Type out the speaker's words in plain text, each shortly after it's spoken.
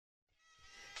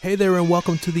Hey there, and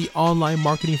welcome to the Online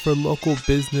Marketing for Local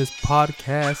Business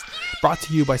podcast, brought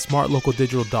to you by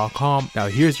smartlocaldigital.com. Now,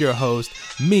 here's your host,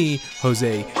 me,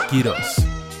 Jose Quiros.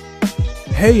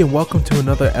 Hey, and welcome to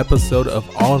another episode of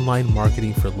Online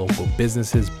Marketing for Local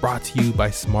Businesses, brought to you by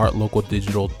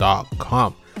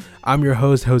smartlocaldigital.com. I'm your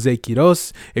host, Jose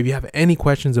Quiros. If you have any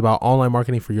questions about online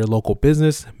marketing for your local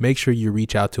business, make sure you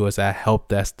reach out to us at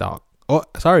helpdesk at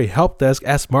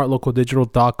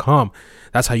smartlocaldigital.com.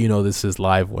 That's how you know this is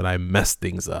live when I mess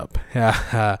things up.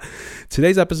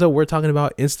 Today's episode, we're talking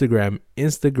about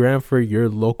Instagram for your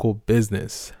local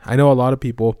business. I know a lot of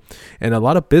people and a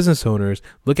lot of business owners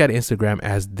look at Instagram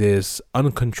as this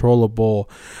uncontrollable,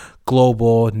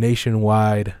 global,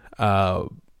 nationwide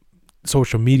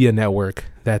social media network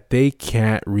that they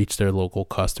can't reach their local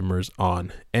customers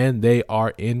on, and they are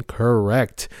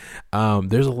incorrect.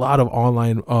 There's a lot of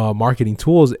online marketing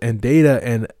tools and data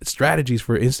and strategies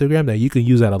for Instagram that you can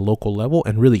use at a local level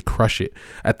and really crush it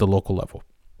at the local level.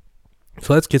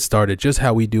 So let's get started. Just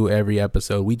how we do every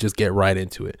episode, we just get right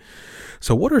into it.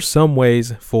 So what are some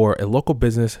ways for a local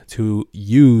business to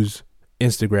use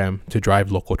Instagram to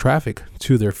drive local traffic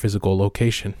to their physical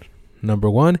location?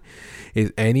 Number one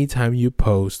is anytime you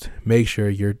post, make sure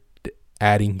you're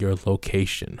adding your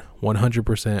location.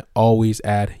 100% always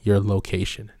add your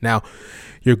location. Now,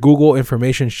 your Google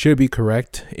information should be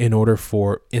correct in order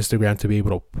for Instagram to be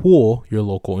able to pull your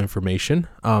local information.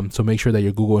 So make sure that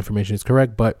your Google information is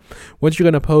correct. But once you're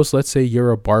going to post, let's say you're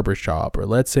a barber shop, or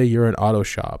let's say you're an auto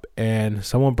shop, and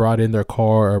someone brought in their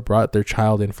car or brought their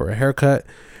child in for a haircut,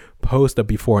 post a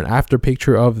before and after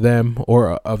picture of them,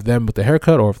 or of them with the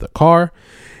haircut or of the car.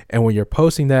 And when you're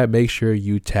posting that, make sure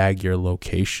you tag your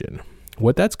location.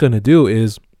 What that's going to do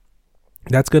is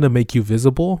that's going to make you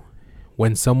visible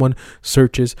when someone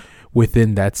searches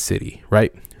within that city,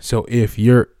 right? So if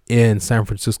you're in San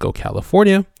Francisco,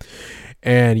 California,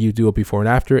 and you do a before and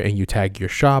after and you tag your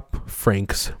shop,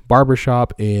 Frank's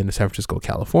Barbershop in San Francisco,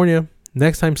 California,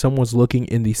 next time someone's looking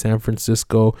in the San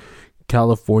Francisco,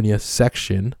 California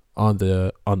section on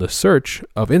the search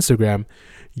of Instagram,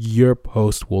 your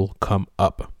post will come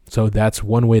up. So that's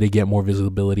one way to get more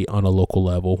visibility on a local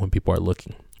level when people are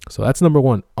looking. So that's number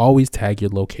one, always tag your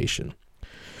location.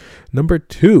 Number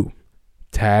two,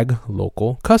 tag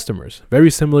local customers.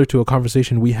 Very similar to a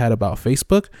conversation we had about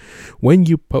Facebook. When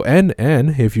you and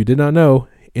if you did not know,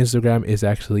 Instagram is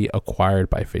actually acquired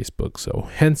by Facebook. So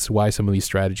hence why some of these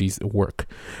strategies work.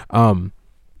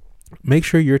 Make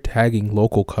sure you're tagging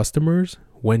local customers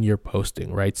when you're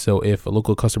posting, right? So if a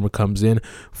local customer comes in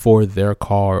for their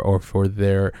car or for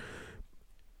their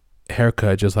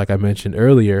haircut, just like I mentioned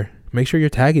earlier, make sure you're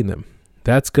tagging them.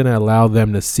 That's going to allow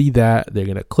them to see that. They're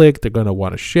going to click. They're going to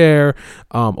want to share.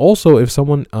 Also, if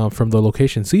someone from the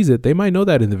location sees it, they might know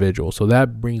that individual. So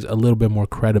that brings a little bit more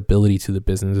credibility to the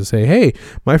business to say, hey,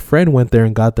 my friend went there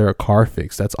and got their car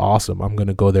fixed. That's awesome. I'm going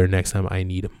to go there next time I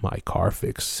need my car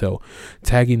fixed. So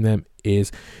tagging them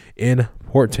is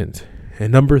important. And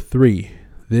number three,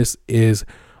 this is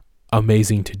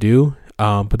amazing to do,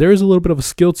 but there is a little bit of a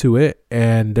skill to it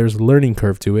and there's a learning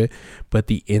curve to it, but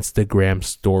the Instagram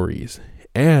stories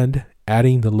and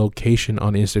adding the location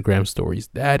on Instagram stories,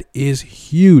 that is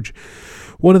huge.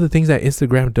 One of the things that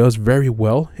Instagram does very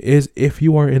well is if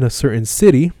you are in a certain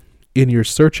city in your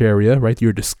search area, right,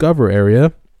 your discover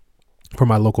area, for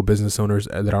my local business owners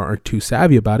that aren't too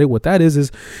savvy about it, what that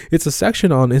is it's a section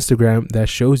on Instagram that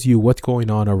shows you what's going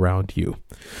on around you.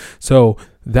 So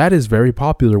that is very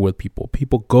popular with people.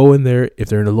 People go in there if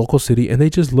they're in a local city and they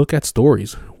just look at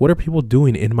stories. What are people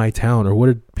doing in my town, or what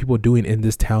are people doing in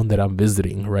this town that I'm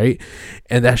visiting, right?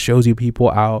 And that shows you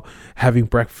people out having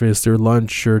breakfast or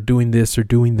lunch or doing this or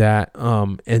doing that.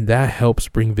 And that helps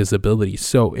bring visibility.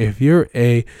 So if you're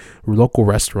a local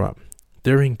restaurant,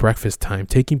 during breakfast time,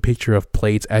 taking picture of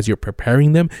plates as you're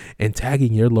preparing them and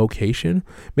tagging your location.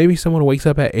 Maybe someone wakes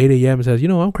up at 8 a.m. and says,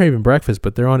 I'm craving breakfast,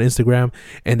 but they're on Instagram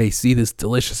and they see this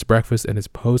delicious breakfast and it's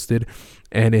posted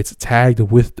and it's tagged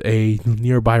with a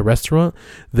nearby restaurant.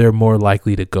 They're more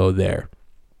likely to go there.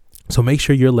 So make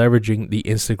sure you're leveraging the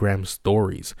Instagram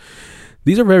stories.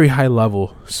 These are very high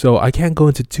level, so I can't go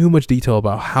into too much detail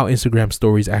about how Instagram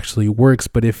stories actually works.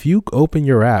 But if you open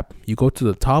your app, you go to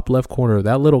the top left corner of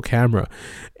that little camera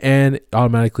and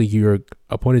automatically you're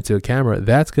appointed to a camera,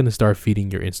 that's going to start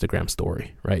feeding your Instagram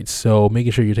story, right? So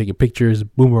making sure you're taking pictures,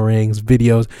 boomerangs,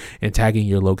 videos, and tagging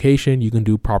your location. You can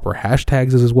do proper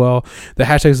hashtags as well. The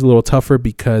hashtag is a little tougher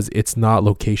because it's not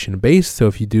location based. So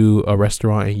if you do a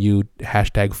restaurant and you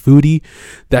hashtag foodie,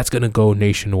 that's going to go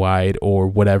nationwide or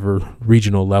whatever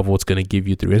regional level it's going to give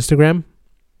you through Instagram.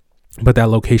 But that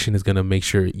location is going to make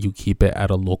sure you keep it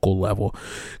at a local level,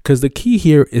 because the key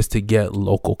here is to get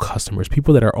local customers,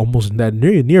 people that are almost that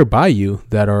nearby you,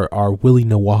 that are willing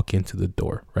to walk into the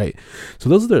door, right? So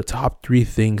those are the top 3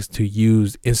 things to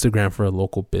use Instagram for a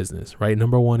local business, right?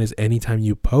 Number 1 is anytime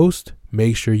you post,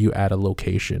 make sure you add a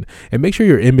location and make sure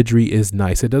your imagery is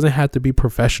nice. It doesn't have to be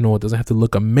professional. It doesn't have to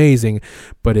look amazing,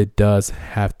 but it does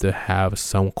have to have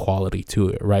some quality to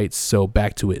it, right? So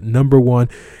back to it. Number 1,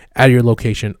 add your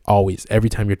location always. Every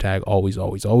time you tag, always,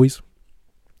 always, always.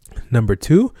 Number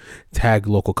 2, tag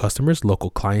local customers,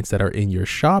 local clients that are in your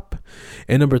shop.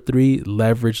 And number 3,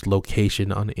 leverage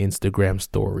location on Instagram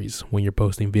stories. When you're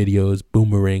posting videos,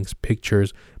 boomerangs,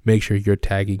 pictures, make sure you're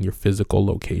tagging your physical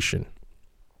location.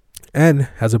 And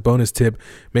as a bonus tip,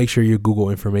 make sure your Google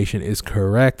information is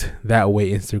correct. That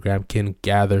way Instagram can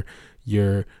gather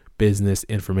your business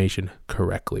information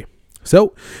correctly.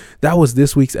 So that was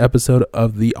this week's episode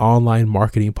of the Online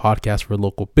Marketing Podcast for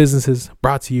Local Businesses,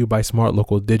 brought to you by Smart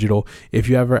Local Digital. If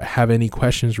you ever have any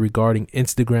questions regarding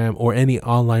Instagram or any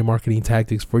online marketing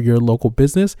tactics for your local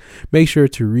business, make sure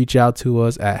to reach out to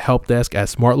us at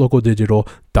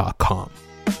helpdesk@smartlocaldigital.com.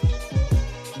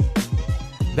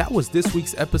 That was this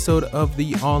week's episode of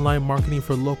the Online Marketing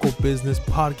for Local Business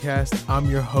podcast. I'm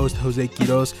your host, Jose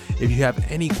Quiroz. If you have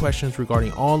any questions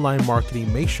regarding online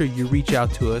marketing, make sure you reach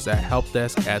out to us at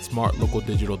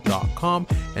helpdesk@smartlocaldigital.com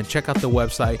and check out the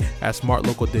website at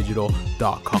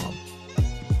smartlocaldigital.com.